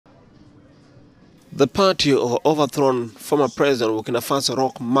The party of overthrown former President of Burkina Faso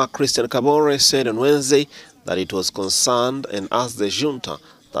Roch Marc Christian Kaboré said on Wednesday that it was concerned and asked the junta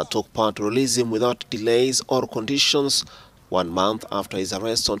that took part to release him without delays or conditions 1 month after his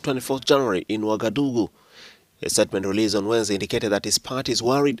arrest on 24th January in Ouagadougou. A statement released on Wednesday indicated that his party is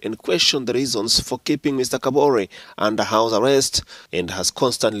worried and questioned the reasons for keeping Mr. Kabore under house arrest and has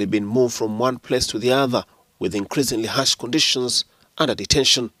constantly been moved from one place to the other with increasingly harsh conditions under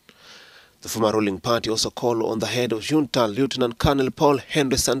detention. The former ruling party also called on the head of junta, Lieutenant Colonel Paul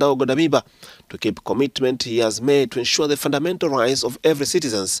Henry Sandaogo Damiba, to keep commitment he has made to ensure the fundamental rights of every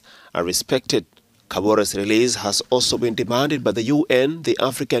citizen are respected. Kabore's release has also been demanded by the UN, the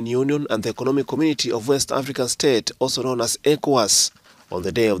African Union and the Economic Community of West African States, also known as ECOWAS. On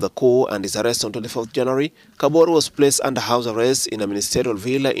the day of the coup and his arrest on 24th January, Kabore was placed under house arrest in a ministerial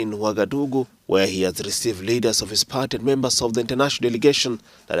villa in Ouagadougou, where he has received leaders of his party and members of the international delegation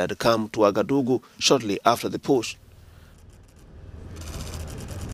that had come to Ouagadougou shortly after the push.